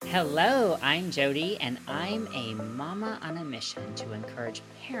Hello, I'm Jody, and I'm a mama on a mission to encourage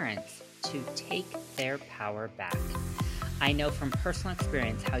parents to take their power back. I know from personal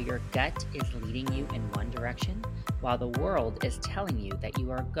experience how your gut is leading you in one direction while the world is telling you that you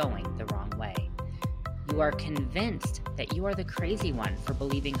are going the wrong way. You are convinced that you are the crazy one for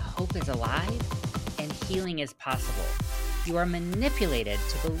believing hope is alive and healing is possible. You are manipulated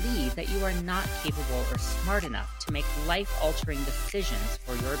to believe that you are not capable or smart enough to make life-altering decisions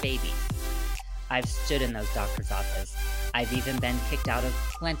for your baby. I've stood in those doctor's offices. I've even been kicked out of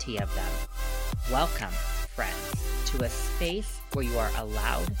plenty of them. Welcome, friends, to a space where you are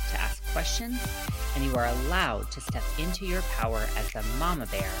allowed to ask questions and you are allowed to step into your power as the mama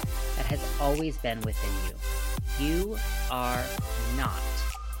bear that has always been within you. You are not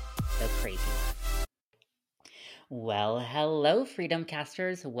the crazy one. Well, hello, Freedom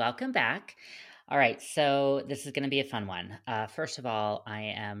Casters. Welcome back. All right, so this is going to be a fun one. First of all,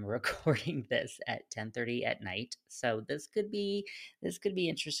 I am recording this at 10:30 at night, so this could be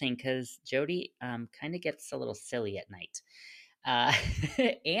interesting because Jody kind of gets a little silly at night. Uh,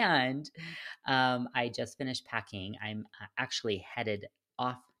 and I just finished packing. I'm actually headed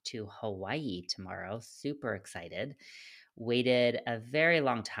off to Hawaii tomorrow. Super excited. Waited a very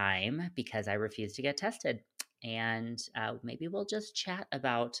long time because I refused to get tested. And maybe we'll just chat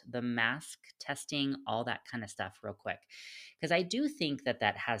about the mask testing, all that kind of stuff, real quick. Because I do think that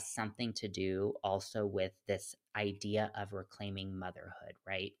that has something to do also with this idea of reclaiming motherhood,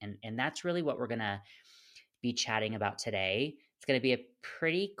 right? And that's really what we're going to be chatting about today. It's going to be a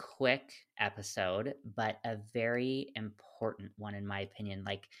pretty quick episode, but a very important one, in my opinion.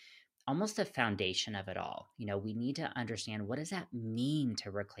 Like, almost a foundation of it all. You know, we need to understand, what does that mean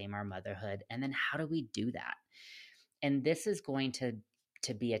to reclaim our motherhood, and then how do we do that? And this is going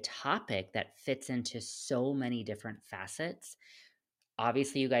to be a topic that fits into so many different facets.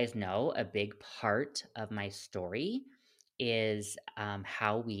 Obviously, you guys know a big part of my story is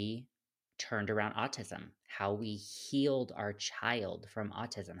how we turned around autism, how we healed our child from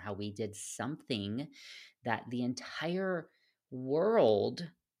autism, how we did something that the entire world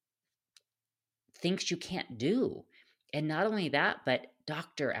thinks you can't do. And not only that, but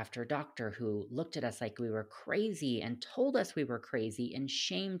doctor after doctor who looked at us like we were crazy and told us we were crazy and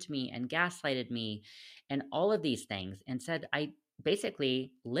shamed me and gaslighted me and all of these things and said, I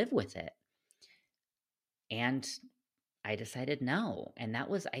basically live with it. And I decided no. And that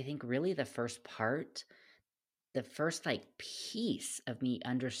was, I think, really the first part, the first like piece of me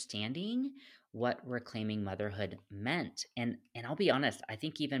understanding what reclaiming motherhood meant. And I'll be honest, I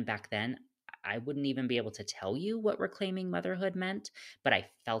think even back then I wouldn't even be able to tell you what reclaiming motherhood meant, but I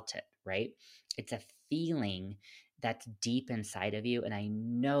felt it, right? It's a feeling that's deep inside of you, and I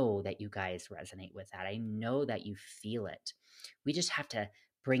know that you guys resonate with that. I know that you feel it. We just have to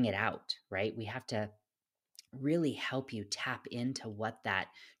bring it out, right? We have to really help you tap into what that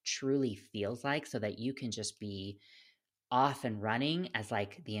truly feels like so that you can just be off and running as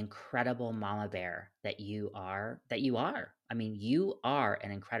like the incredible mama bear that you are. I mean, you are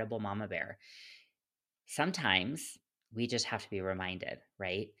an incredible mama bear. Sometimes we just have to be reminded,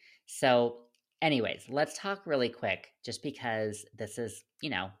 right? So anyways, let's talk really quick just because this is,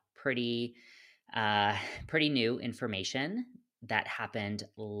 pretty uh pretty new information that happened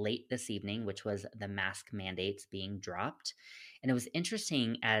late this evening, which was the mask mandates being dropped. And it was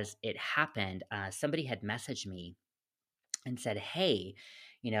interesting as it happened. Somebody had messaged me and said, hey,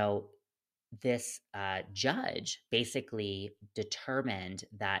 you know, this judge basically determined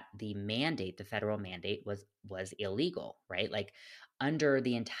that the mandate, the federal mandate, was illegal, right? Like, under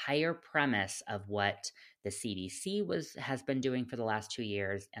the entire premise of what the CDC has been doing for the last 2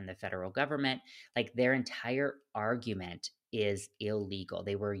 years and the federal government, like their entire argument is illegal.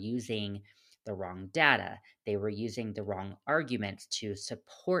 They were using the wrong data. They were using the wrong arguments to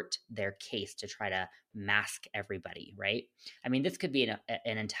support their case to try to mask everybody, right? I mean, this could be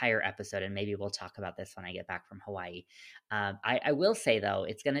an entire episode, and maybe we'll talk about this when I get back from Hawaii. I will say, though,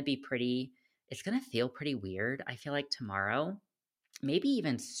 it's going to feel pretty weird. I feel like tomorrow, maybe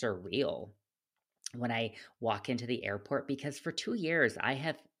even surreal, when I walk into the airport, because for 2 years I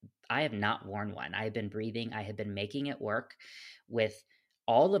have not worn one. I have been breathing. I have been making it work with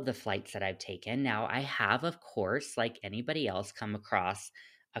all of the flights that I've taken. Now, I have, of course, like anybody else, come across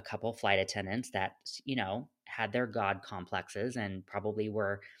a couple flight attendants that, had their God complexes and probably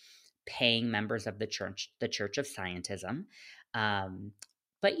were paying members of the Church of Scientism. Um,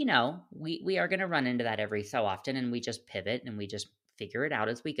 but we are going to run into that every so often, and we just pivot and we just figure it out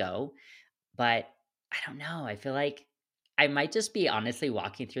as we go. But I don't know. I feel like I might just be honestly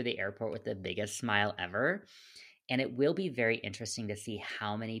walking through the airport with the biggest smile ever. And it will be very interesting to see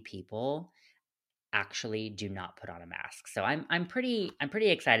how many people actually do not put on a mask. So I'm pretty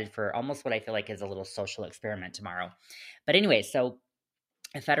excited for almost what I feel like is a little social experiment tomorrow. But anyway, so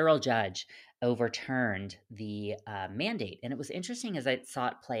a federal judge overturned the mandate, and it was interesting as I saw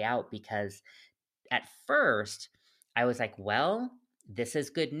it play out because at first I was like, well, this is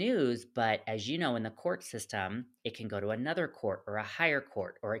good news, but as you know, in the court system, it can go to another court or a higher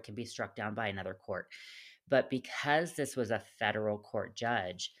court, or it can be struck down by another court. But because this was a federal court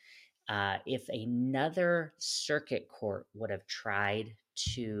judge, if another circuit court would have tried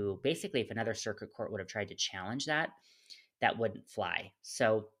to, basically, if another circuit court would have tried to challenge that, that wouldn't fly.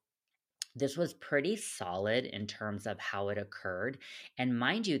 So this was pretty solid in terms of how it occurred. And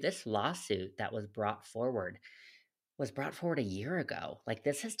mind you, this lawsuit that was brought forward a year ago. Like,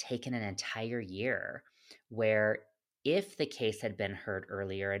 this has taken an entire year, where if the case had been heard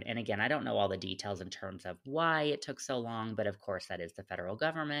earlier, and again, I don't know all the details in terms of why it took so long, but of course, that is the federal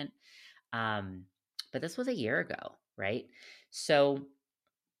government. Um, but this was a year ago, right? So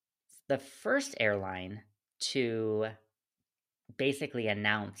the first airline to basically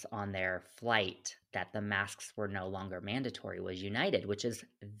announce on their flight that the masks were no longer mandatory was United, which is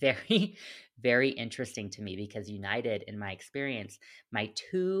very, very interesting to me because United, in my experience, my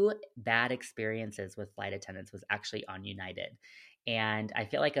two bad experiences with flight attendants was actually on United. And I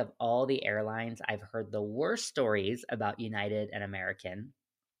feel like of all the airlines, I've heard the worst stories about United and American.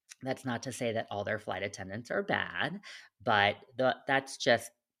 That's not to say that all their flight attendants are bad, but that's just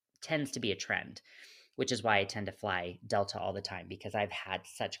tends to be a trend, which is why I tend to fly Delta all the time because I've had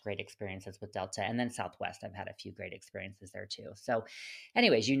such great experiences with Delta. And then Southwest, I've had a few great experiences there too. So,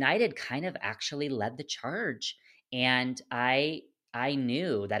 anyways, United kind of actually led the charge. And I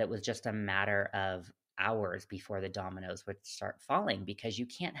knew that it was just a matter of hours before the dominoes would start falling, because you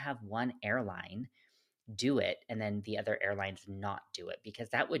can't have one airline do it and then the other airlines not do it, because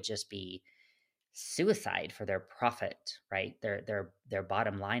that would just be suicide for their profit, right? Their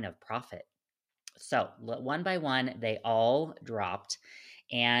bottom line of profit. So one by one, they all dropped.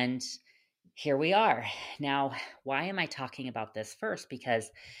 And here we are. Now, why am I talking about this first? Because,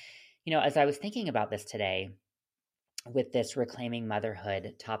 as I was thinking about this today with this reclaiming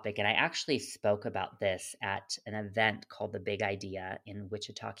motherhood topic, and I actually spoke about this at an event called The Big Idea in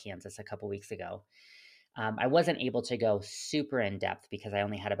Wichita, Kansas, a couple weeks ago. I wasn't able to go super in depth because I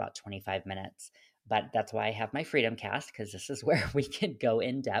only had about 25 minutes, but that's why I have my Freedom Cast, because this is where we can go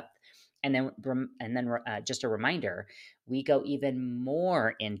in depth. And then just a reminder, we go even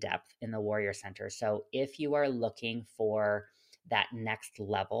more in depth in the Warrior Center. So if you are looking for that next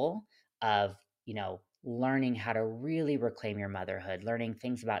level of, learning how to really reclaim your motherhood, learning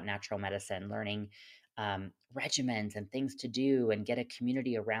things about natural medicine, learning regimens and things to do, and get a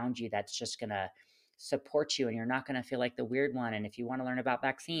community around you that's just going to support you and you're not going to feel like the weird one. And if you want to learn about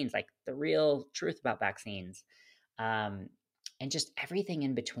vaccines, like the real truth about vaccines, um, and just everything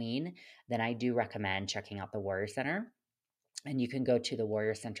in between, then I do recommend checking out the Warrior Center. And you can go to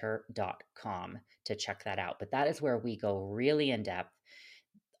thewarriorcenter.com to check that out. But that is where we go really in depth,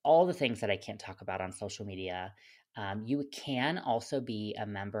 all the things that I can't talk about on social media. You can also be a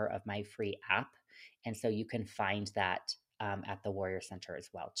member of my free app. And so you can find that at the Warrior Center as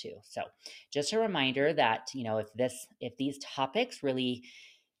well too. So just a reminder that, if these topics really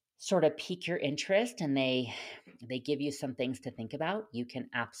sort of pique your interest and they give you some things to think about, you can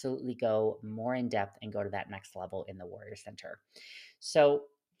absolutely go more in depth and go to that next level in the Warrior Center. So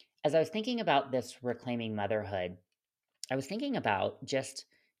as I was thinking about this reclaiming motherhood, I was thinking about just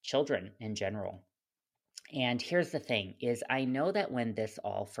children in general. And here's the thing is, I know that when this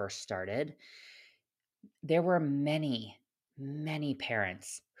all first started, there were many, many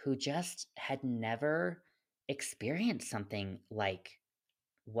parents who just had never experienced something like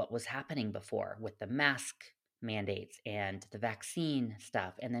what was happening before with the mask mandates and the vaccine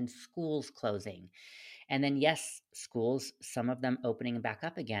stuff, and then schools closing. And then, yes, schools, some of them opening back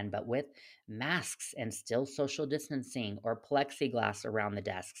up again, but with masks and still social distancing or plexiglass around the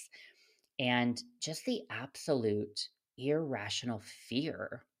desks, and just the absolute irrational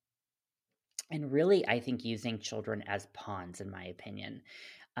fear. And really, I think using children as pawns, in my opinion,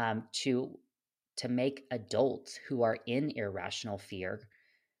 to make adults who are in irrational fear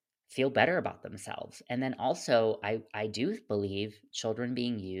feel better about themselves. And then also, I do believe children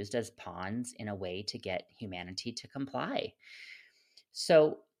being used as pawns in a way to get humanity to comply.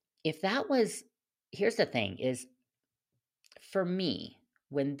 So if that was, here's the thing is, for me,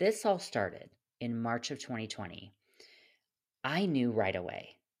 when this all started in March of 2020, I knew right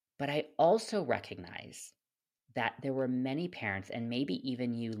away. But I also recognize that there were many parents, and maybe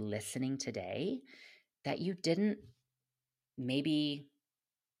even you listening today, that you didn't maybe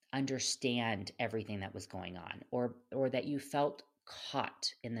understand everything that was going on, or that you felt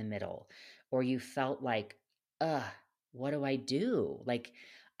caught in the middle, or you felt like, ugh, what do I do? Like,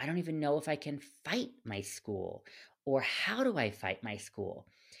 I don't even know if I can fight my school, or how do I fight my school?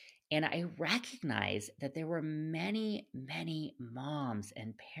 And I recognize that there were many, many moms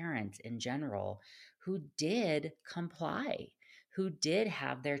and parents in general who did comply, who did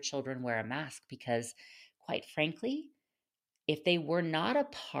have their children wear a mask because, quite frankly, if they were not a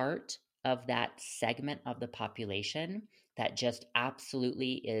part of that segment of the population that just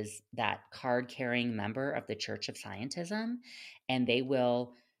absolutely is that card carrying member of the Church of Scientism, and they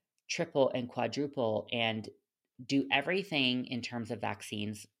will triple and quadruple and do everything in terms of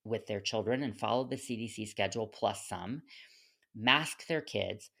vaccines with their children and follow the CDC schedule plus some, mask their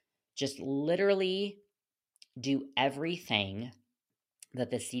kids, just literally do everything that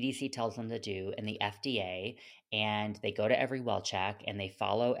the CDC tells them to do and the FDA, and they go to every well check and they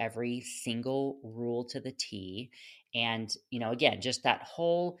follow every single rule to the T. And, again, just that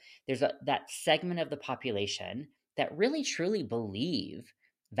whole, that segment of the population that really truly believe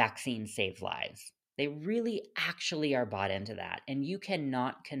vaccines save lives. They really actually are bought into that. And you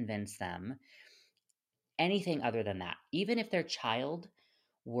cannot convince them anything other than that. Even if their child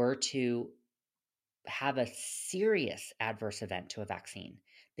were to have a serious adverse event to a vaccine,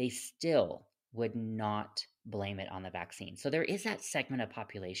 they still would not blame it on the vaccine. So there is that segment of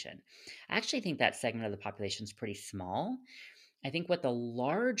population. I actually think that segment of the population is pretty small. I think what the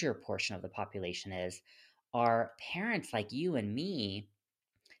larger portion of the population is are parents like you and me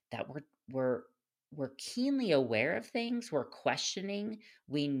that we're keenly aware of things, we're questioning,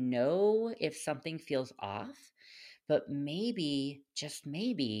 we know if something feels off, but maybe, just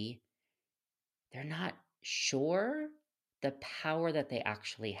maybe, they're not sure the power that they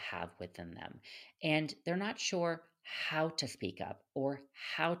actually have within them. And they're not sure how to speak up or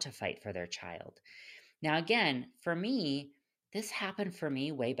how to fight for their child. Now, again, for me, this happened for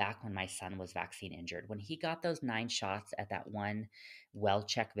me way back when my son was vaccine injured. When he got those 9 shots at that one well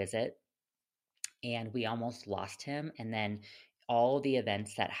check visit, and we almost lost him. And then all the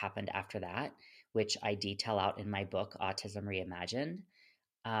events that happened after that, which I detail out in my book, Autism Reimagined,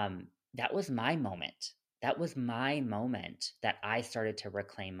 um, that was my moment. That was my moment that I started to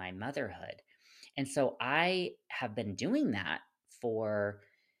reclaim my motherhood. And so I have been doing that for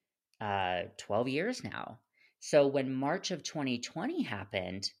 12 years now. So when March of 2020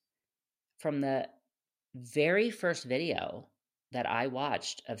 happened, from the very first video that I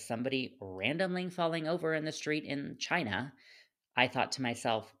watched of somebody randomly falling over in the street in China, I thought to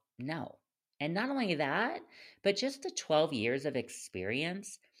myself, no. And not only that, but just the 12 years of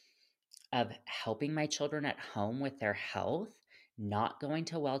experience of helping my children at home with their health, not going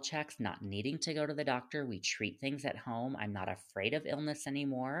to well checks, not needing to go to the doctor. We treat things at home. I'm not afraid of illness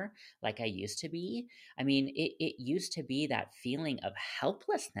anymore like I used to be. I mean, it used to be that feeling of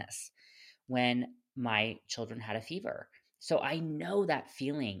helplessness when my children had a fever. So I know that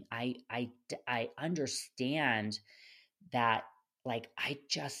feeling. I understand that, like, I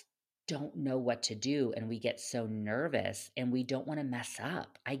just don't know what to do, and we get so nervous and we don't want to mess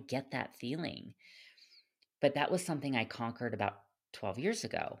up. I get that feeling. But that was something I conquered about 12 years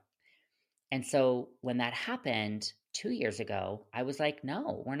ago. And so when that happened 2 years ago, I was like,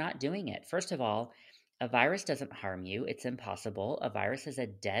 no, we're not doing it. First of all, a virus doesn't harm you. It's impossible. A virus is a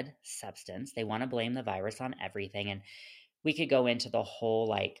dead substance. They want to blame the virus on everything. And we could go into the whole,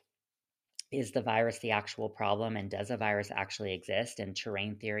 like, is the virus the actual problem, and does a virus actually exist, and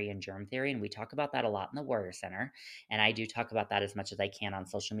terrain theory and germ theory, and we talk about that a lot in the Warrior Center, and I do talk about that as much as I can on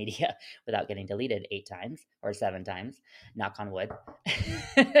social media without getting deleted 8 times or 7 times, knock on wood.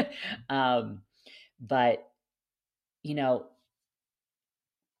 um, but you know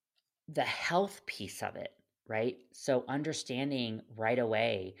the health piece of it, right? So understanding right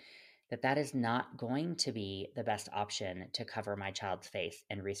away that that is not going to be the best option to cover my child's face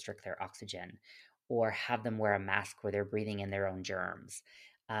and restrict their oxygen, or have them wear a mask where they're breathing in their own germs.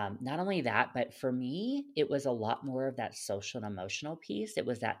 Not only that, but for me, it was a lot more of that social and emotional piece. It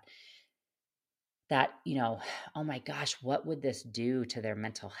was that, oh my gosh, what would this do to their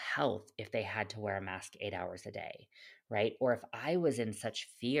mental health if they had to wear a mask 8 hours a day, right? Or if I was in such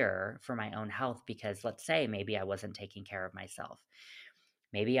fear for my own health because, let's say, maybe I wasn't taking care of myself.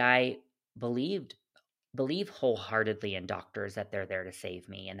 Maybe I believed believe wholeheartedly in doctors that they're there to save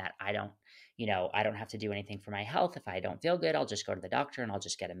me, and that I don't have to do anything for my health. If I don't feel good, I'll just go to the doctor and I'll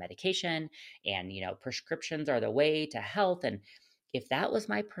just get a medication, and prescriptions are the way to health. And if that was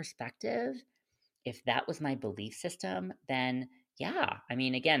my perspective, if that was my belief system, then Yeah. I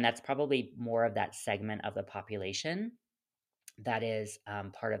mean, again, that's probably more of that segment of the population that is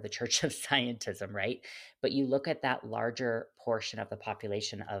part of the Church of Scientism, right? But you look at that larger portion of the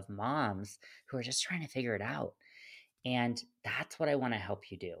population of moms who are just trying to figure it out. And that's what I want to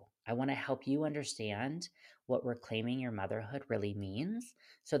help you do. I want to help you understand what reclaiming your motherhood really means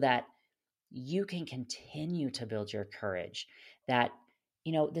so that you can continue to build your courage. That,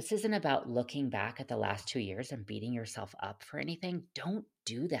 this isn't about looking back at the last 2 years and beating yourself up for anything. Don't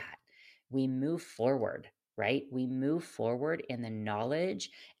do that. We move forward, right? We move forward in the knowledge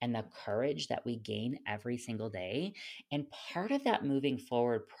and the courage that we gain every single day. And part of that moving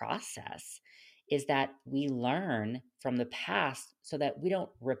forward process is that we learn from the past so that we don't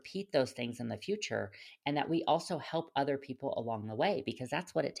repeat those things in the future, and that we also help other people along the way, because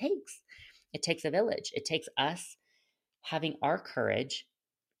that's what it takes. It takes a village. It takes us having our courage,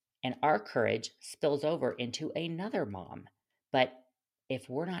 and our courage spills over into another mom. But if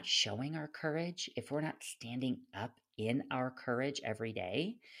we're not showing our courage, if we're not standing up in our courage every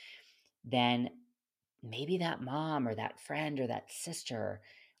day, then maybe that mom or that friend or that sister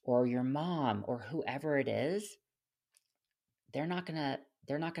or your mom or whoever it is, they're not going to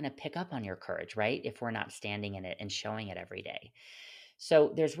they're not going to pick up on your courage, right? If we're not standing in it and showing it every day.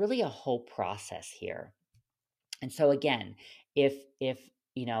 So there's really a whole process here. And so again, if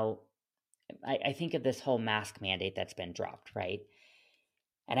you know, I think of this whole mask mandate that's been dropped, right?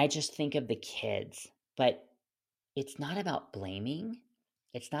 And I just think of the kids, but it's not about blaming.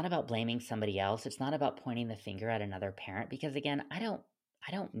 It's not about blaming somebody else. It's not about pointing the finger at another parent, because again, I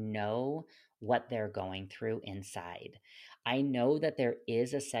don't know what they're going through inside. I know that there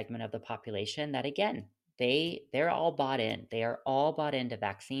is a segment of the population that, again, they're all bought in. They are all bought into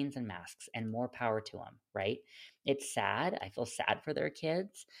vaccines and masks, and more power to them, right? It's sad. I feel sad for their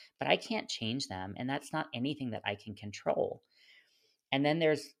kids, but I can't change them, and that's not anything that I can control. And then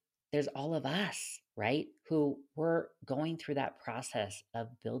there's all of us, right? Who we're going through that process of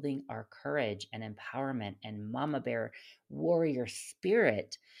building our courage and empowerment and mama bear warrior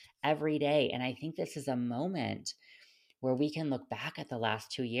spirit every day. And I think this is a moment where we can look back at the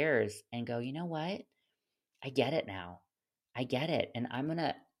last 2 years and go, you know what? I get it now. I get it. And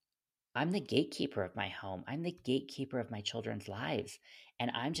I'm the gatekeeper of my home. I'm the gatekeeper of my children's lives.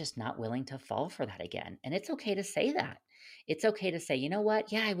 And I'm just not willing to fall for that again. And it's okay to say that. It's okay to say, you know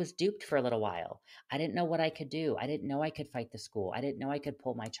what? Yeah, I was duped for a little while. I didn't know what I could do. I didn't know I could fight the school. I didn't know I could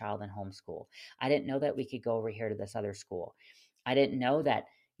pull my child in homeschool. I didn't know that we could go over here to this other school. I didn't know that,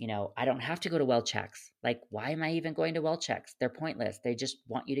 I don't have to go to well checks. Like, why am I even going to well checks? They're pointless. They just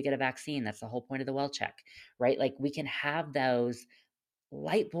want you to get a vaccine. That's the whole point of the well check, right? Like, we can have those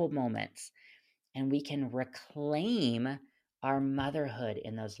light bulb moments, and we can reclaim our motherhood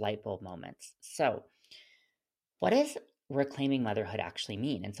in those light bulb moments. So, what does reclaiming motherhood actually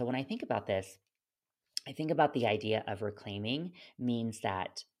mean? And so, when I think about this, I think about the idea of reclaiming means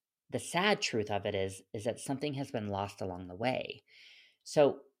that the sad truth of it is that something has been lost along the way.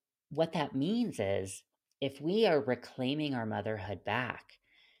 So, what that means is, if we are reclaiming our motherhood back,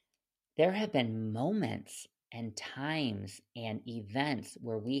 there have been moments and times and events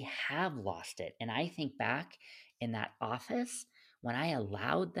where we have lost it. And I think back in that office when I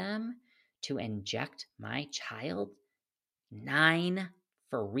allowed them to inject my child 9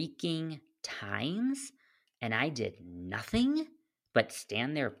 freaking times, and I did nothing but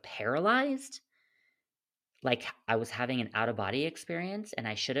stand there paralyzed, like I was having an out of body experience, and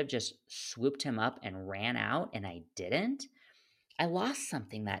I should have just swooped him up and ran out, and I didn't. I lost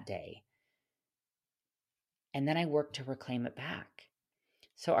something that day. And then I worked to reclaim it back.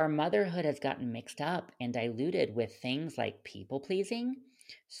 So our motherhood has gotten mixed up and diluted with things like people pleasing,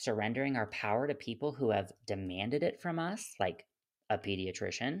 surrendering our power to people who have demanded it from us, like a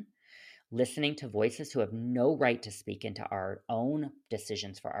pediatrician, listening to voices who have no right to speak into our own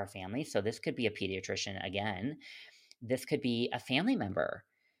decisions for our family. So this could be a pediatrician again. This could be a family member.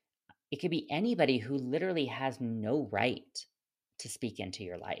 It could be anybody who literally has no right to speak into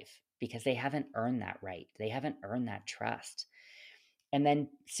your life because they haven't earned that right. They haven't earned that trust. And then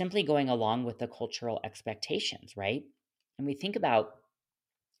simply going along with the cultural expectations, right? And we think about,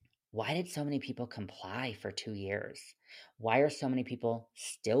 why did so many people comply for 2 years? Why are so many people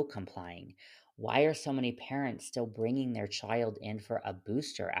still complying? Why are so many parents still bringing their child in for a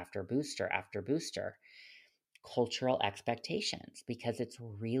booster after booster after booster? Cultural expectations, because it's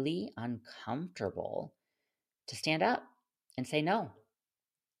really uncomfortable to stand up and say no.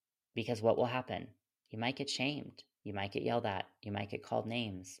 Because what will happen? You might get shamed. You might get yelled at. You might get called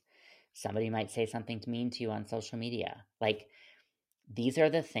names. Somebody might say something mean to you on social media. Like, these are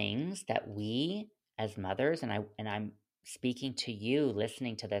the things that we as mothers, and I'm speaking to you,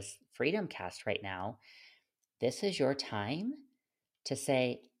 listening to this Freedom Cast right now, this is your time to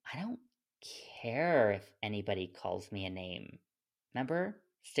say, I don't care if anybody calls me a name. Remember,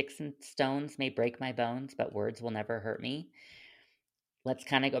 sticks and stones may break my bones, but words will never hurt me. Let's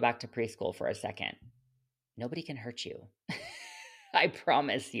kind of go back to preschool for a second. Nobody can hurt you. I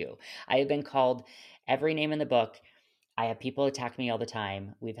promise you. I have been called every name in the book. I have people attack me all the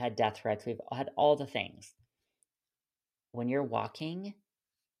time. We've had death threats. We've had all the things. When you're walking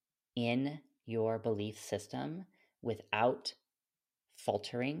in your belief system without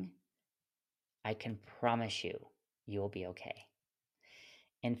faltering, I can promise you, you'll be okay.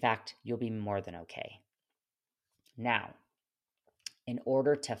 In fact, you'll be more than okay. Now, in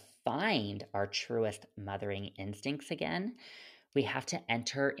order to find our truest mothering instincts again, we have to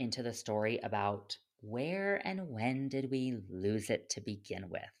enter into the story about where and when did we lose it to begin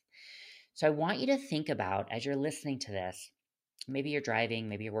with. So I want you to think about, as you're listening to this, maybe you're driving,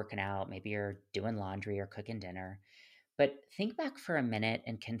 maybe you're working out, maybe you're doing laundry or cooking dinner, but think back for a minute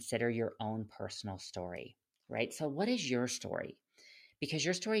and consider your own personal story, right? So, what is your story? Because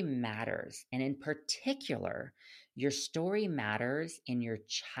your story matters. And in particular, your story matters in your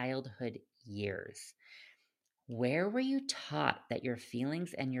childhood years. Where were you taught that your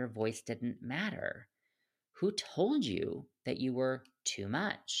feelings and your voice didn't matter? Who told you that you were too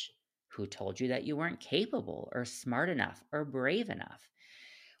much? Who told you that you weren't capable or smart enough or brave enough?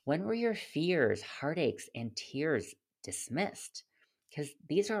 When were your fears, heartaches, and tears dismissed? Because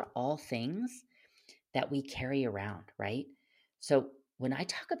these are all things that we carry around, right? So when I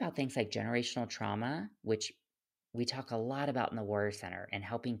talk about things like generational trauma, which we talk a lot about in the Warrior Center and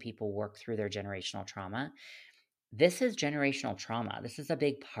helping people work through their generational trauma, this is generational trauma. This is a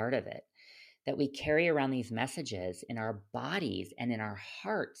big part of it, that we carry around these messages in our bodies and in our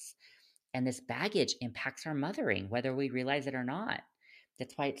hearts. And this baggage impacts our mothering, whether we realize it or not.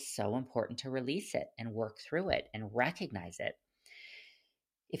 That's why it's so important to release it and work through it and recognize it.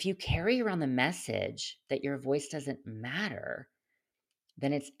 If you carry around the message that your voice doesn't matter,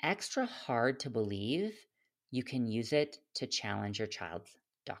 then it's extra hard to believe you can use it to challenge your child's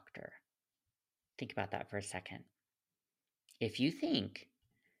doctor. Think about that for a second. If you think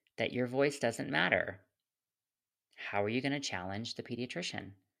that your voice doesn't matter, how are you going to challenge the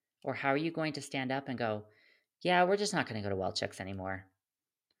pediatrician? Or how are you going to stand up and go, yeah, we're just not going to go to well checks anymore?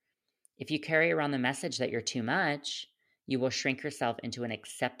 If you carry around the message that you're too much, you will shrink yourself into an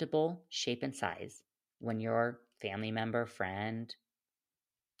acceptable shape and size when your family member, friend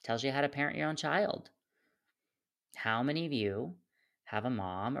tells you how to parent your own child. How many of you have a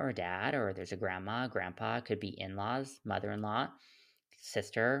mom or a dad, or there's a grandma, grandpa, could be in laws, mother in law,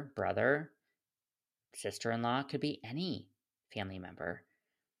 sister, brother, sister in law, could be any family member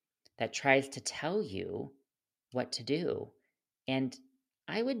that tries to tell you what to do? And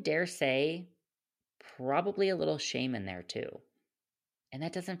I would dare say, probably a little shame in there too. And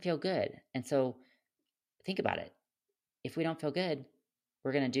that doesn't feel good. And so think about it. If we don't feel good,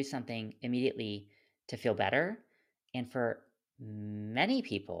 we're going to do something immediately to feel better. And for many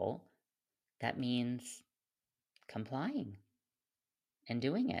people, that means complying and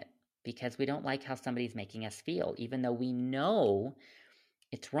doing it because we don't like how somebody's making us feel, even though we know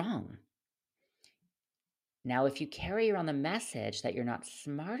it's wrong. Now, if you carry around the message that you're not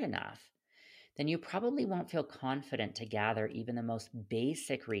smart enough, then you probably won't feel confident to gather even the most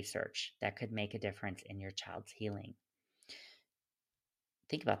basic research that could make a difference in your child's healing.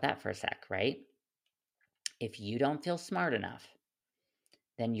 Think about that for a sec, right? If you don't feel smart enough,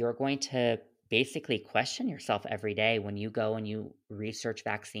 then you're going to basically question yourself every day when you go and you research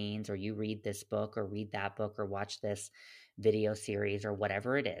vaccines or you read this book or read that book or watch this video series or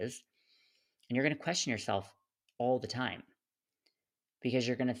whatever it is. And you're going to question yourself all the time because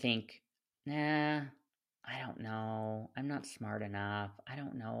you're going to think, nah, I don't know. I'm not smart enough. I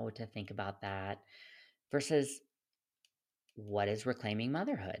don't know to think about that. Versus, what is reclaiming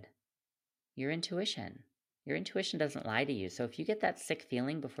motherhood? Your intuition. Your intuition doesn't lie to you. So if you get that sick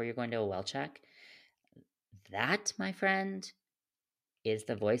feeling before you're going to a well check, that, my friend, is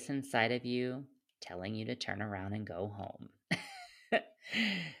the voice inside of you telling you to turn around and go home.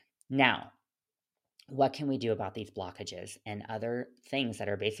 Now, what can we do about these blockages and other things that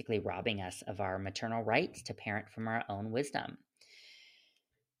are basically robbing us of our maternal rights to parent from our own wisdom?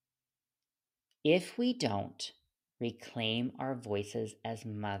 If we don't reclaim our voices as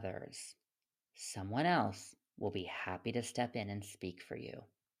mothers, someone else will be happy to step in and speak for you.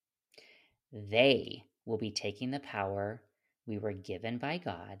 They will be taking the power we were given by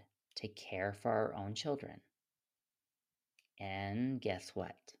God to care for our own children. And guess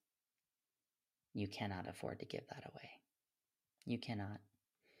what? You cannot afford to give that away. You cannot.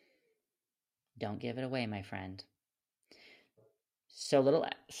 Don't give it away, my friend. So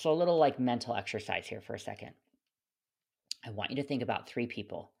little like mental exercise here for a second. I want you to think about three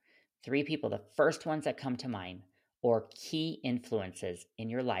people. Three people, the first ones that come to mind, or key influences in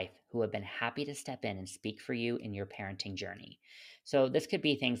your life who have been happy to step in and speak for you in your parenting journey. So, this could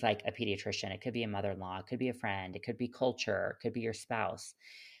be things like a pediatrician, it could be a mother in law, it could be a friend, it could be culture, it could be your spouse.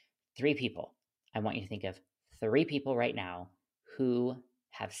 Three people. I want you to think of three people right now who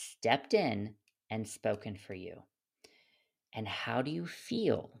have stepped in and spoken for you. And how do you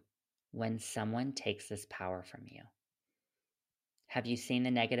feel when someone takes this power from you? Have you seen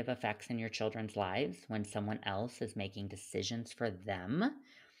the negative effects in your children's lives when someone else is making decisions for them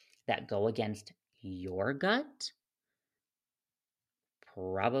that go against your gut?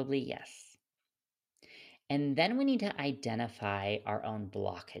 Probably yes. And then we need to identify our own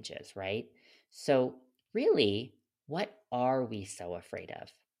blockages, right? So, really, what are we so afraid of?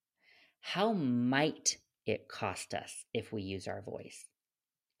 How might it cost us if we use our voice?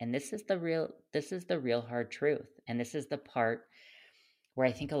 And this is the real hard truth. And this is the part where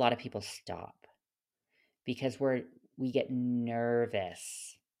I think a lot of people stop because we get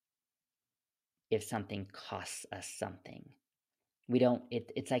nervous if something costs us something. We don't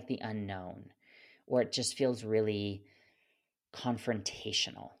it's like the unknown, or it just feels really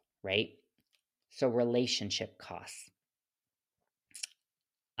confrontational, right? So relationship costs.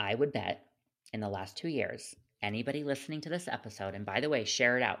 I would bet in the last 2 years, anybody listening to this episode, and by the way,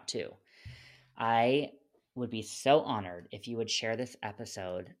 share it out too. I would be so honored if you would share this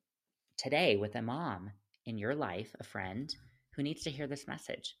episode today with a mom in your life, a friend who needs to hear this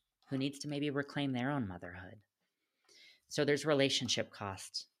message, who needs to maybe reclaim their own motherhood. So there's relationship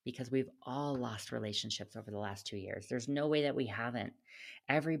cost because we've all lost relationships over the last 2 years. There's no way that we haven't.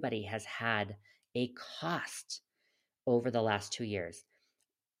 Everybody has had a cost over the last 2 years.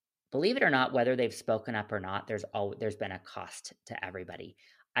 Believe it or not, whether they've spoken up or not, there's been a cost to everybody.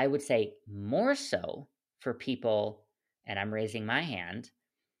 I would say more so for people, and I'm raising my hand,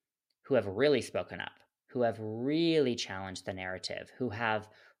 who have really spoken up, who have really challenged the narrative, who have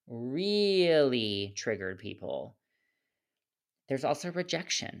really triggered people. There's also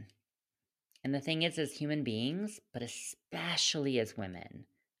rejection. And the thing is, as human beings, but especially as women,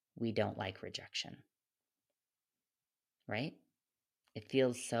 we don't like rejection, right? It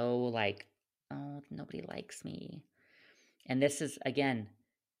feels so like, oh, nobody likes me. And this is, again,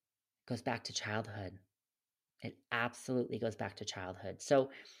 goes back to childhood. It absolutely goes back to childhood. So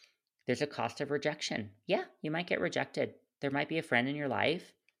there's a cost of rejection. Yeah, you might get rejected. There might be a friend in your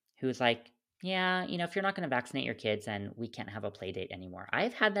life who's like, yeah, if you're not going to vaccinate your kids, then we can't have a play date anymore.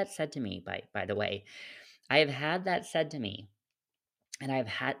 I've had that said to me, by the way. I have had that said to me. And I've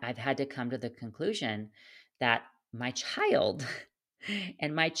had to come to the conclusion that my child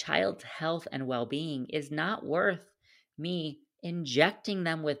and my child's health and well-being is not worth me injecting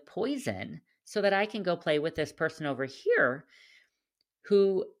them with poison so that I can go play with this person over here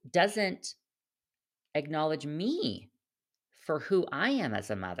who doesn't acknowledge me for who I am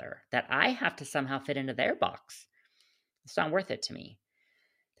as a mother, that I have to somehow fit into their box. It's not worth it to me.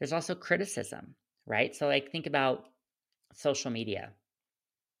 There's also criticism, right? So, like, think about social media.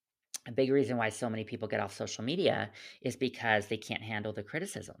 A big reason why so many people get off social media is because they can't handle the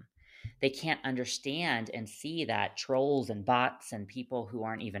criticism. They can't understand and see that trolls and bots and people who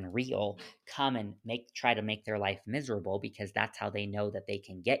aren't even real come and try to make their life miserable because that's how they know that they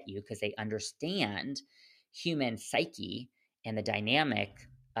can get you, because they understand human psyche and the dynamic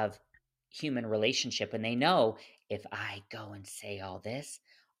of human relationship, and they know, if I go and say all this,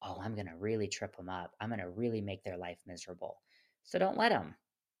 oh, I'm going to really trip them up. I'm going to really make their life miserable. So don't let them.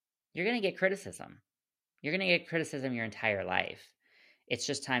 You're going to get criticism. You're going to get criticism your entire life. It's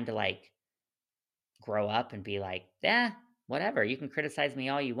just time to like grow up and be like, whatever. You can criticize me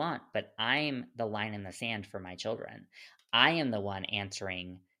all you want, but I'm the line in the sand for my children. I am the one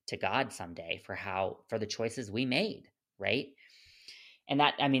answering to God someday for the choices we made, right? And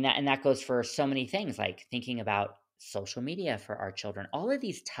that goes for so many things, like thinking about social media for our children. All of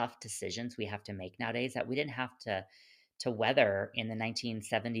these tough decisions we have to make nowadays that we didn't have to weather in the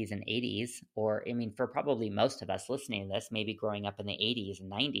 1970s and 80s, or for probably most of us listening to this, maybe growing up in the 80s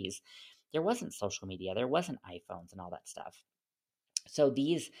and 90s, there wasn't social media, there wasn't iPhones and all that stuff. So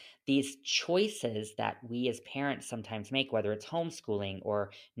these choices that we as parents sometimes make, whether it's homeschooling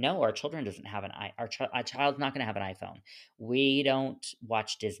or no, our children doesn't have our child's not going to have an iPhone, we don't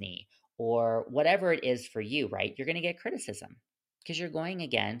watch Disney, or whatever it is for you, right? You're going to get criticism because you're going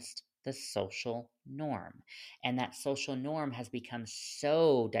against the social norm, and that social norm has become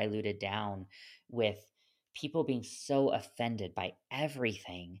so diluted down with people being so offended by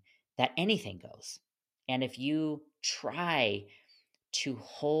everything that anything goes. And if you try to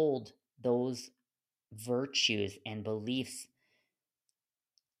hold those virtues and beliefs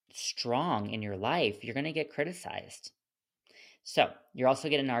strong in your life, you're going to get criticized. So you're also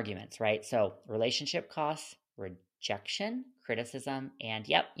getting arguments, right? So relationship costs, rejection, criticism, and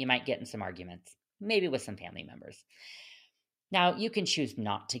yep, you might get in some arguments, maybe with some family members. Now, you can choose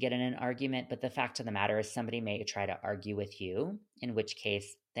not to get in an argument, but the fact of the matter is somebody may try to argue with you, in which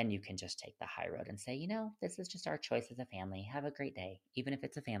case, then you can just take the high road and say, this is just our choice as a family. Have a great day, even if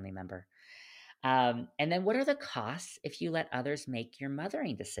it's a family member. And then what are the costs if you let others make your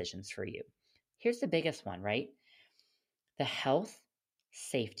mothering decisions for you? Here's the biggest one, right? The health,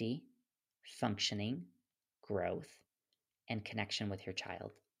 safety, functioning, growth, and connection with your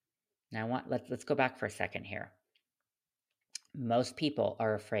child. Now, let's go back for a second here. Most people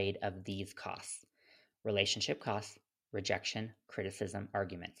are afraid of these costs: relationship costs, rejection, criticism,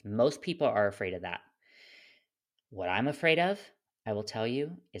 arguments. Most people are afraid of that. What I'm afraid of, I will tell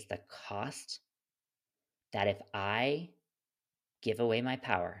you, is the cost that if I give away my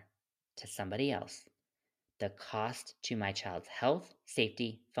power to somebody else, the cost to my child's health,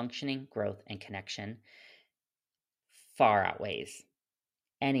 safety, functioning, growth, and connection far outweighs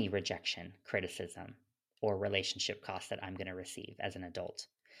any rejection, criticism, or relationship costs that I'm going to receive as an adult.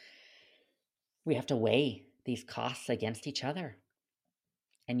 We have to weigh these costs against each other.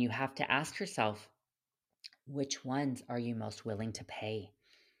 And you have to ask yourself, which ones are you most willing to pay?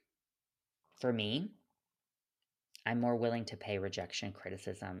 For me, I'm more willing to pay rejection,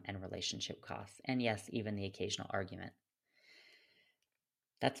 criticism, and relationship costs. And yes, even the occasional argument.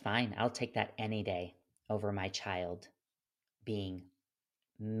 That's fine. I'll take that any day over my child being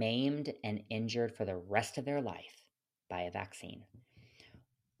maimed and injured for the rest of their life by a vaccine,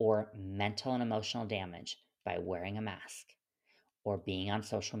 or mental and emotional damage by wearing a mask or being on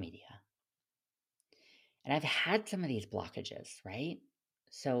social media. And I've had some of these blockages, right?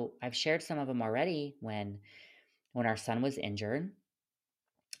 So I've shared some of them already when our son was injured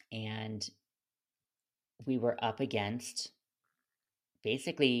and we were up against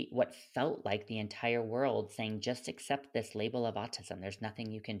basically what felt like the entire world saying, just accept this label of autism. There's nothing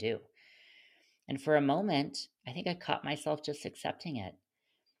you can do. And for a moment, I think I caught myself just accepting it.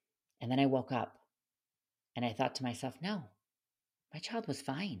 And then I woke up and I thought to myself, no, my child was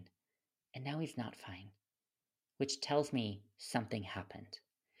fine. And now he's not fine, which tells me something happened.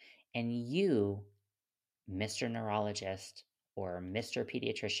 And you, Mr. Neurologist or Mr.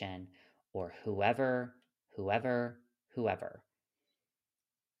 Pediatrician or whoever,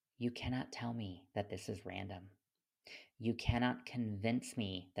 you cannot tell me that this is random. You cannot convince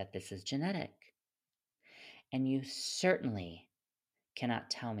me that this is genetic. And you certainly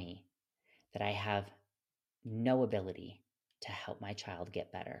cannot tell me that I have no ability to help my child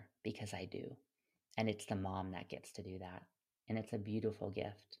get better, because I do. And it's the mom that gets to do that. And it's a beautiful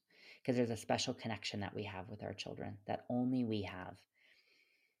gift because there's a special connection that we have with our children that only we have.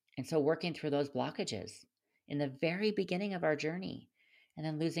 And so working through those blockages in the very beginning of our journey, and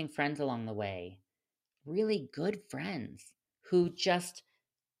then losing friends along the way, really good friends who just,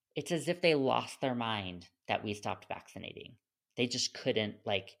 it's as if they lost their mind that we stopped vaccinating. They just couldn't,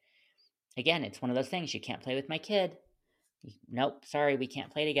 again, it's one of those things. You can't play with my kid. Nope, sorry, we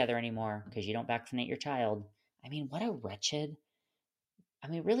can't play together anymore because you don't vaccinate your child. What a wretched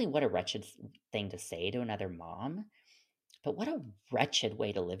thing to say to another mom. But what a wretched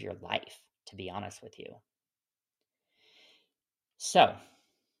way to live your life, to be honest with you. So,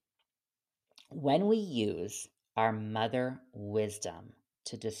 when we use our mother wisdom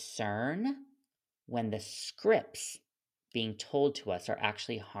to discern when the scripts being told to us are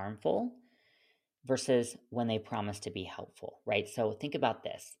actually harmful versus when they promise to be helpful, right? So think about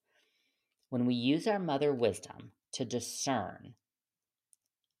this. When we use our mother wisdom to discern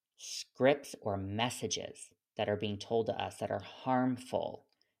scripts or messages that are being told to us that are harmful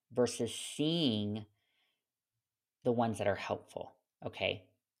versus seeing the ones that are helpful, okay?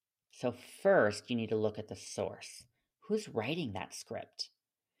 So first, you need to look at the source. Who's writing that script?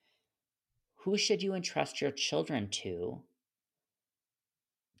 Who should you entrust your children to?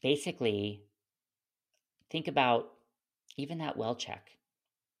 Basically, think about even that well check.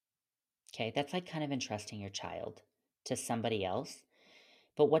 Okay, that's like kind of entrusting your child to somebody else.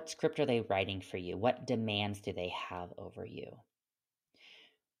 But what script are they writing for you? What demands do they have over you?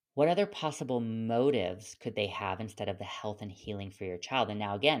 What other possible motives could they have instead of the health and healing for your child? And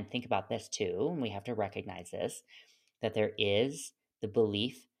now, again, think about this too, and we have to recognize this, that there is the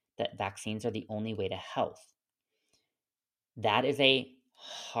belief that vaccines are the only way to health. That is a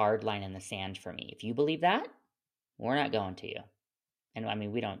hard line in the sand for me. If you believe that, we're not going to you. And I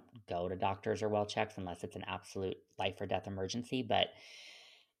mean, we don't go to doctors or well checks unless it's an absolute life or death emergency. But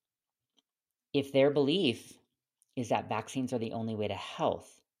if their belief is that vaccines are the only way to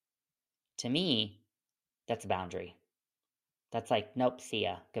health, to me, that's a boundary. That's like, nope, see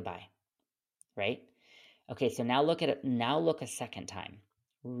ya, goodbye, right? Okay, so now look at it. Now look a second time.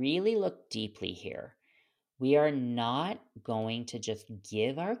 Really look deeply here. We are not going to just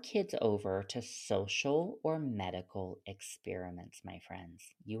give our kids over to social or medical experiments, my friends.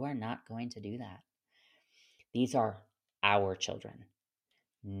 You are not going to do that. These are our children.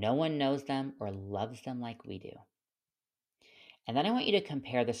 No one knows them or loves them like we do. And then I want you to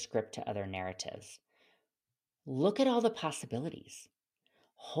compare the script to other narratives. Look at all the possibilities.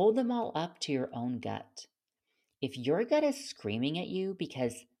 Hold them all up to your own gut. If your gut is screaming at you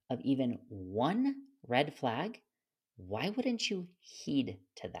because of even one red flag, why wouldn't you heed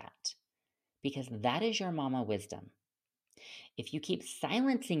to that? Because that is your mama wisdom. If you keep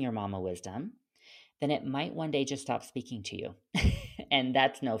silencing your mama wisdom, then it might one day just stop speaking to you. And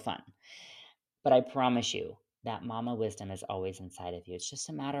that's no fun. But I promise you that mama wisdom is always inside of you. It's just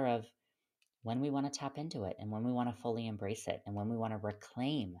a matter of when we want to tap into it and when we want to fully embrace it and when we want to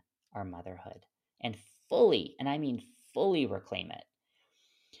reclaim our motherhood and fully, and I mean fully reclaim it.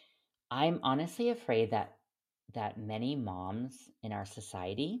 I'm honestly afraid that many moms in our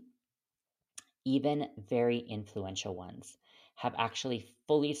society, even very influential ones, have actually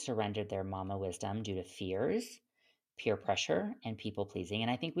fully surrendered their mama wisdom due to fears, peer pressure, and people pleasing. And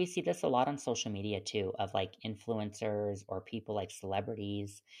I think we see this a lot on social media too, of like influencers or people like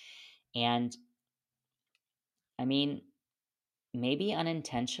celebrities. And I mean, maybe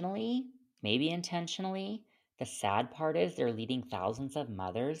unintentionally, maybe intentionally. The sad part is they're leading thousands of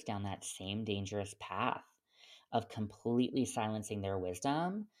mothers down that same dangerous path of completely silencing their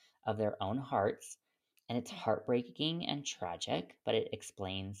wisdom of their own hearts. And it's heartbreaking and tragic, but it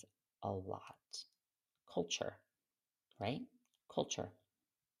explains a lot. Culture, right? Culture.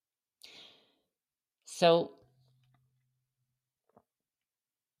 So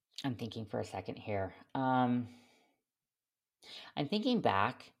I'm thinking for a second here. I'm thinking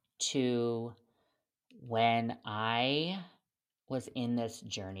back to when I was in this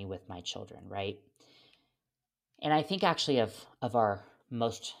journey with my children, right? And I think actually of our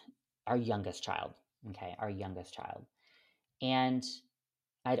youngest child, okay, our youngest child. And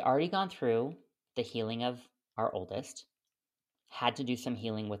I'd already gone through the healing of our oldest, had to do some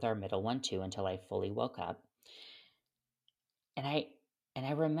healing with our middle one too until I fully woke up. And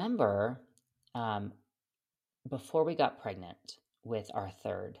I remember um, before we got pregnant with our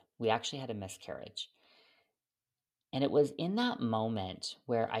third, we actually had a miscarriage. And it was in that moment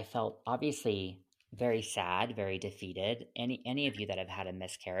where I felt obviously very sad, very defeated. Any of you that have had a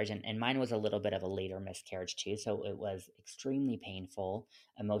miscarriage, and mine was a little bit of a later miscarriage too, so it was extremely painful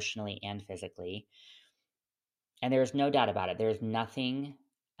emotionally and physically. And there's no doubt about it. There's nothing,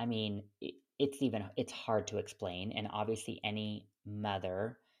 I mean, it's hard to explain. And obviously, any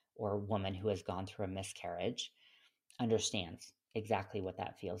mother or woman who has gone through a miscarriage understands exactly what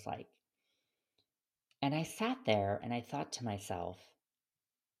that feels like. And I sat there and I thought to myself,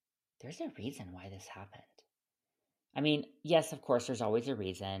 there's a reason why this happened. I mean, yes, of course, there's always a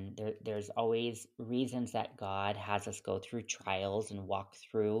reason. There's always reasons that God has us go through trials and walk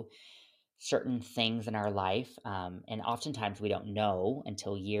through certain things in our life. And oftentimes we don't know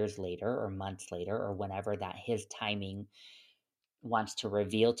until years later or months later or whenever that His timing wants to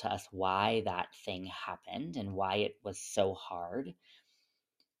reveal to us why that thing happened and why it was so hard.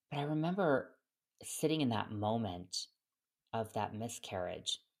 But I remember sitting in that moment of that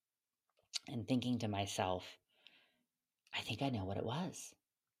miscarriage and thinking to myself, I think I know what it was.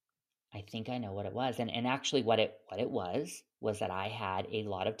 I think I know what it was. And actually what it was that I had a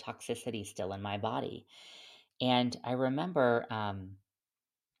lot of toxicity still in my body. And I remember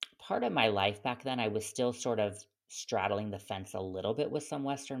part of my life back then, I was still sort of straddling the fence a little bit with some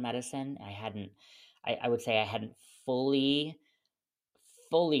Western medicine. I would say I hadn't fully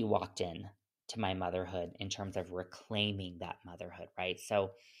walked in to my motherhood in terms of reclaiming that motherhood, right?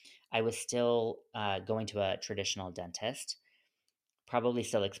 So I was still going to a traditional dentist, probably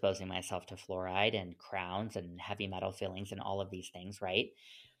still exposing myself to fluoride and crowns and heavy metal fillings and all of these things, right?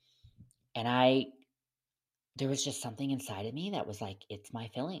 And there was just something inside of me that was like, it's my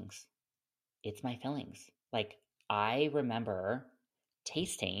fillings. It's my fillings. Like, I remember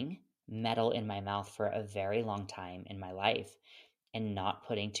tasting metal in my mouth for a very long time in my life and not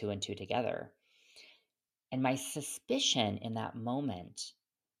putting two and two together. And my suspicion in that moment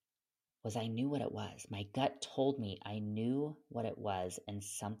was I knew what it was. My gut told me I knew what it was, and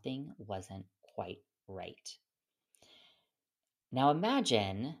something wasn't quite right. Now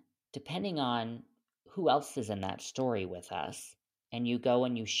imagine, depending on who else is in that story with us, and you go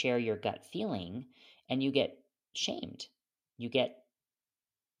and you share your gut feeling and you get shamed. You get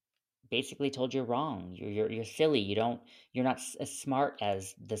basically told you're wrong. You're silly. You're not as smart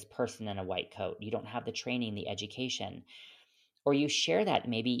as this person in a white coat. You don't have the training, the education. Or you share that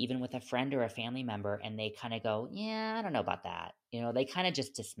maybe even with a friend or a family member and they kind of go, "Yeah, I don't know about that." They kind of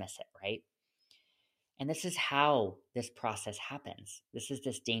just dismiss it, right? And this is how this process happens. This is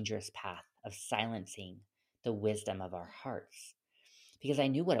this dangerous path of silencing the wisdom of our hearts because I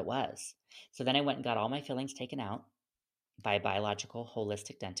knew what it was. So then I went and got all my fillings taken out by a biological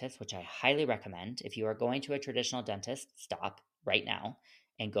holistic dentist, which I highly recommend. If you are going to a traditional dentist, stop right now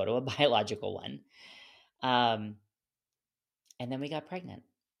and go to a biological one. Um, and then we got pregnant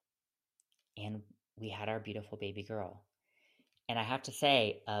and we had our beautiful baby girl. And I have to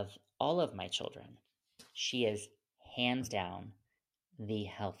say, of all of my children, she is hands down the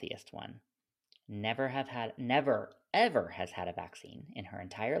healthiest one. Never ever has had a vaccine in her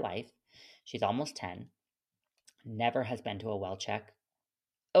entire life. She's almost 10. Never has been to a well check.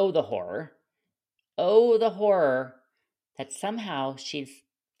 Oh, the horror. Oh, the horror that somehow she's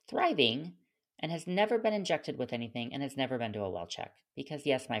thriving and has never been injected with anything and has never been to a well check. Because,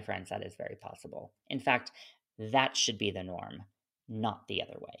 yes, my friends, that is very possible. In fact, that should be the norm, not the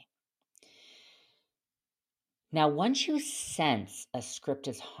other way. Now, once you sense a script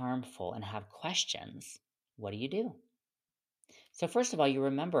is harmful and have questions, what do? So, first of all, you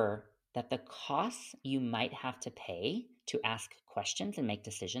remember that the costs you might have to pay to ask questions and make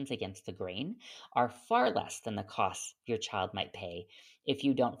decisions against the grain are far less than the costs your child might pay if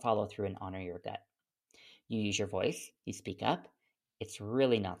you don't follow through and honor your gut. You use your voice, you speak up. It's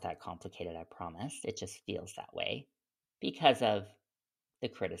really not that complicated, I promise. It just feels that way because of the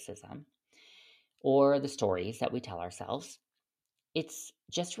criticism or the stories that we tell ourselves. It's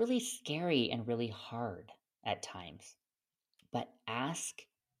just really scary and really hard at times. But ask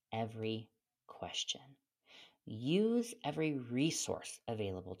every question. Use every resource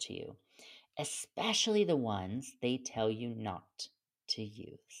available to you, especially the ones they tell you not to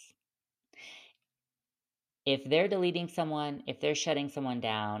use. If they're deleting someone, if they're shutting someone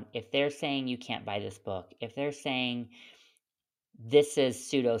down, if they're saying you can't buy this book, if they're saying this is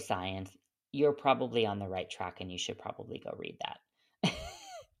pseudoscience, you're probably on the right track and you should probably go read that.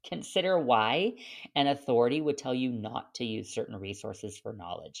 Consider why an authority would tell you not to use certain resources for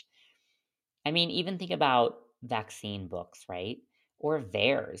knowledge. I mean, even think about vaccine books, right? Or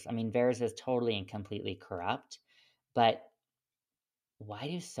VAERS. I mean, VAERS is totally and completely corrupt, but why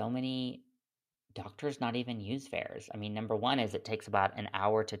do so many doctors not even use VAERS? I mean, number one is it takes about an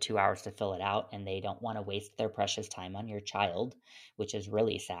hour to 2 hours to fill it out, and they don't want to waste their precious time on your child, which is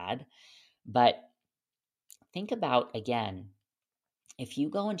really sad. But think about, again, if you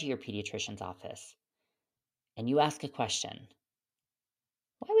go into your pediatrician's office and you ask a question,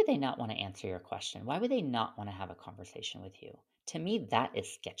 why would they not want to answer your question? Why would they not want to have a conversation with you? To me, that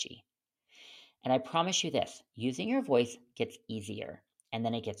is sketchy. And I promise you this, using your voice gets easier and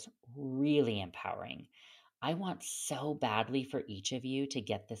then it gets really empowering. I want so badly for each of you to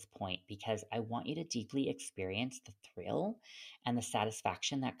get this point because I want you to deeply experience the thrill and the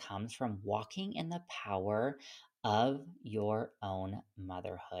satisfaction that comes from walking in the power of your own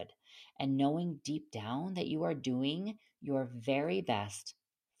motherhood and knowing deep down that you are doing your very best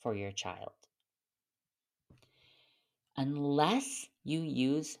for your child. Unless you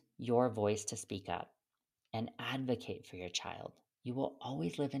use your voice to speak up and advocate for your child, you will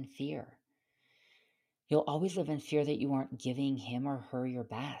always live in fear. You'll always live in fear that you aren't giving him or her your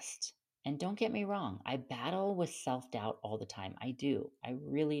best. And don't get me wrong, I battle with self doubt all the time. I do. I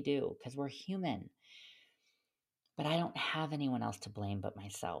really do, because we're human. But I don't have anyone else to blame but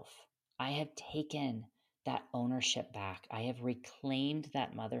myself. I have taken that ownership back, I have reclaimed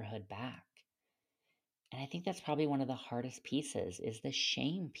that motherhood back. And I think that's probably one of the hardest pieces is the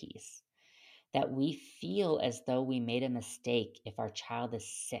shame piece, that we feel as though we made a mistake if our child is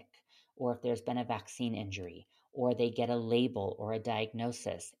sick or if there's been a vaccine injury or they get a label or a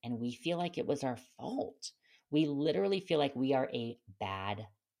diagnosis and we feel like it was our fault. We literally feel like we are a bad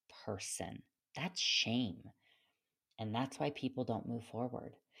person. That's shame. And that's why people don't move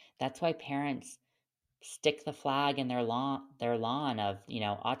forward. That's why parents stick the flag in their lawn of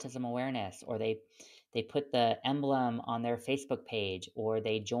autism awareness, or they put the emblem on their Facebook page, or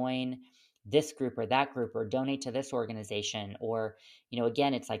they join this group or that group or donate to this organization, or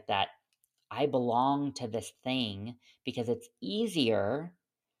again, it's like that I belong to this thing because it's easier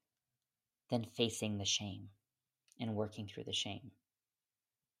than facing the shame and working through the shame.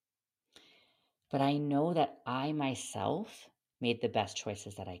 But I know that I myself made the best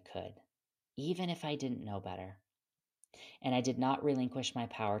choices that I could, even if I didn't know better. And I did not relinquish my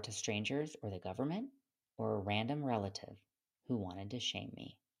power to strangers or the government or a random relative who wanted to shame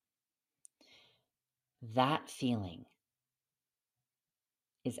me. That feeling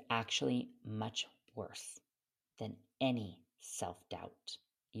is actually much worse than any self-doubt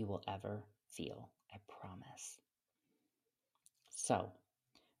you will ever feel, I promise. So,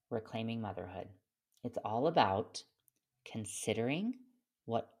 reclaiming motherhood. It's all about considering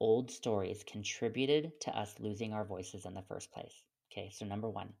what old stories contributed to us losing our voices in the first place. Okay, so number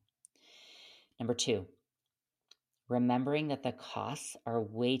one. Number two, remembering that the costs are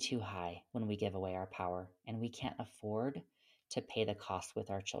way too high when we give away our power, and we can't afford to pay the cost with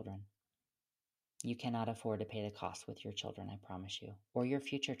our children. You cannot afford to pay the cost with your children, I promise you, or your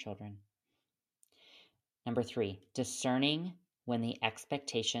future children. Number three, discerning when the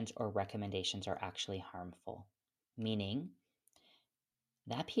expectations or recommendations are actually harmful, meaning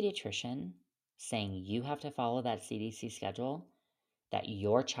that pediatrician saying you have to follow that CDC schedule, that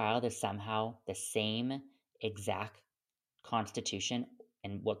your child is somehow the same exact constitution.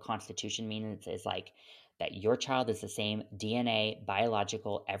 And what constitution means is like that your child is the same DNA,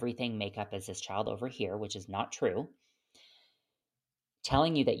 biological, everything makeup as this child over here, which is not true.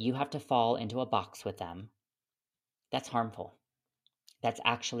 Telling you that you have to fall into a box with them, that's harmful. That's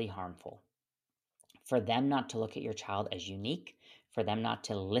actually harmful. For them not to look at your child as unique, for them not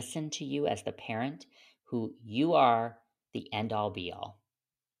to listen to you as the parent who you are the end all be all.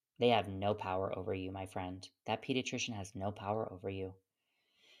 They have no power over you, my friend. That pediatrician has no power over you.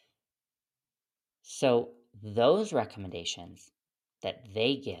 So those recommendations that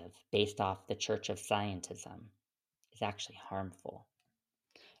they give based off the Church of Scientism is actually harmful.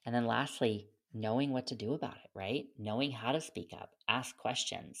 And then lastly, knowing what to do about it, right? Knowing how to speak up, ask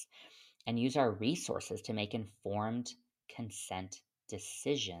questions, and use our resources to make informed consent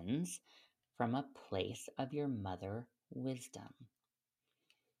decisions from a place of your mother wisdom.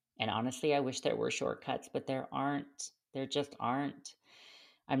 And honestly, I wish there were shortcuts, but there aren't. There just aren't.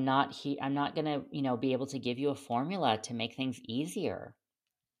 I'm not going to, be able to give you a formula to make things easier.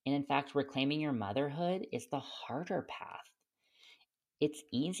 And in fact, reclaiming your motherhood is the harder path. It's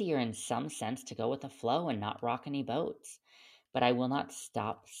easier in some sense to go with the flow and not rock any boats. But I will not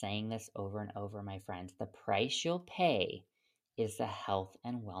stop saying this over and over, my friends. The price you'll pay is the health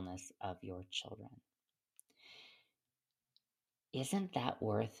and wellness of your children. Isn't that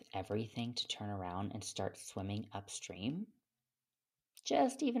worth everything to turn around and start swimming upstream?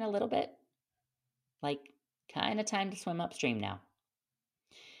 Just even a little bit. Like, kind of time to swim upstream now.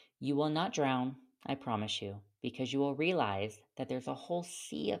 You will not drown, I promise you, because you will realize that there's a whole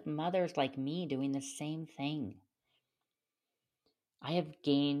sea of mothers like me doing the same thing. I have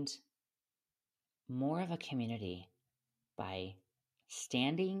gained more of a community by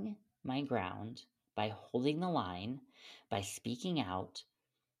standing my ground, by holding the line, by speaking out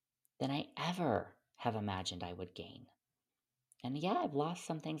than I ever have imagined I would gain. And yeah, I've lost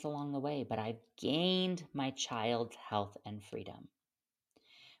some things along the way, but I've gained my child's health and freedom.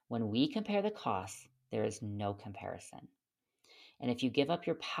 When we compare the costs, there is no comparison. And if you give up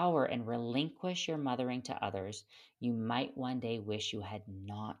your power and relinquish your mothering to others, you might one day wish you had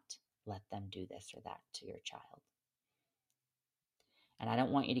not let them do this or that to your child. And I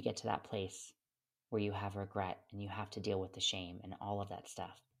don't want you to get to that place where you have regret and you have to deal with the shame and all of that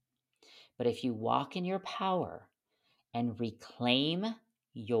stuff. But if you walk in your power and reclaim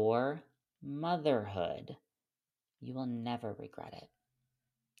your motherhood, you will never regret it.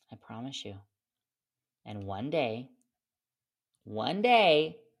 I promise you. And one day,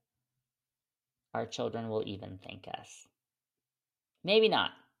 our children will even thank us. Maybe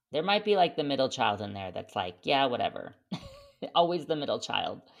not. There might be like the middle child in there that's like, yeah, whatever. Always the middle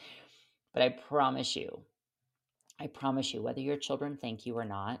child. But I promise you, whether your children thank you or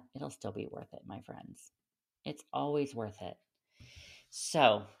not, it'll still be worth it, my friends. It's always worth it.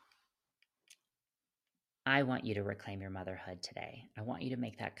 So, I want you to reclaim your motherhood today. I want you to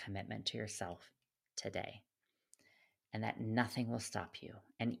make that commitment to yourself today. And that nothing will stop you.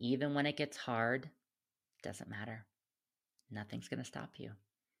 And even when it gets hard, doesn't matter. Nothing's going to stop you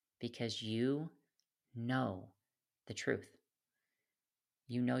because you know the truth.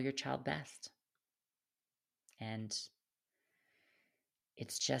 You know your child best. And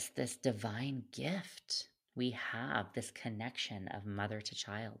it's just this divine gift we have, this connection of mother to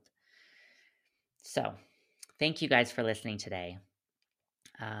child. So, thank you guys for listening today.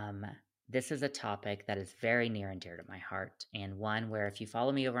 this is a topic that is very near and dear to my heart, and one where if you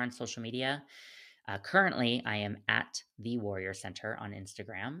follow me over on social media, currently I am at The Warrior Center on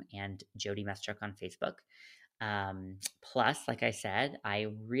Instagram and Jody Mestruck on Facebook. Plus, like I said, I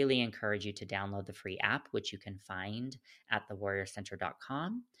really encourage you to download the free app, which you can find at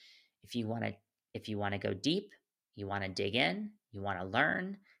thewarriorcenter.com. If you want to, if you want to go deep, you want to dig in, you want to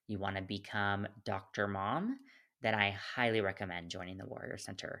learn, you want to become Dr. Mom, then I highly recommend joining the Warrior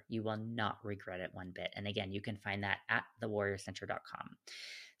Center. You will not regret it one bit. And again, you can find that at thewarriorcenter.com.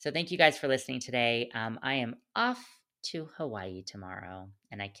 So thank you guys for listening today. I am off to Hawaii tomorrow,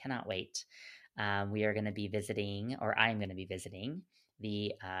 and I cannot wait. We are going to be visiting, or I'm going to be visiting,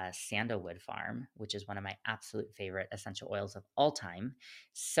 the Sandalwood Farm, which is one of my absolute favorite essential oils of all time.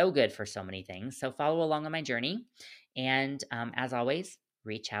 So good for so many things. So follow along on my journey. And as always,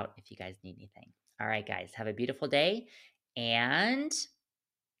 reach out if you guys need anything. All right, guys, have a beautiful day and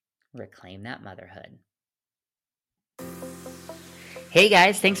reclaim that motherhood. Hey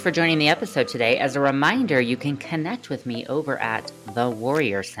guys, thanks for joining the episode today. As a reminder, you can connect with me over at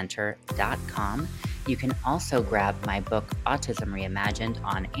thewarriorcenter.com. You can also grab my book, Autism Reimagined,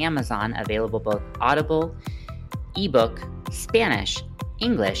 on Amazon, available both Audible, ebook, Spanish,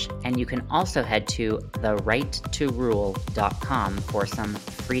 English, and you can also head to therighttorule.com for some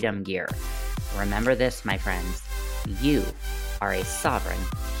freedom gear. Remember this, my friends, you are a sovereign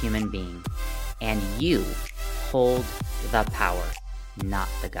human being, and you hold the power, not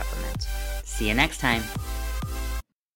the government. See you next time.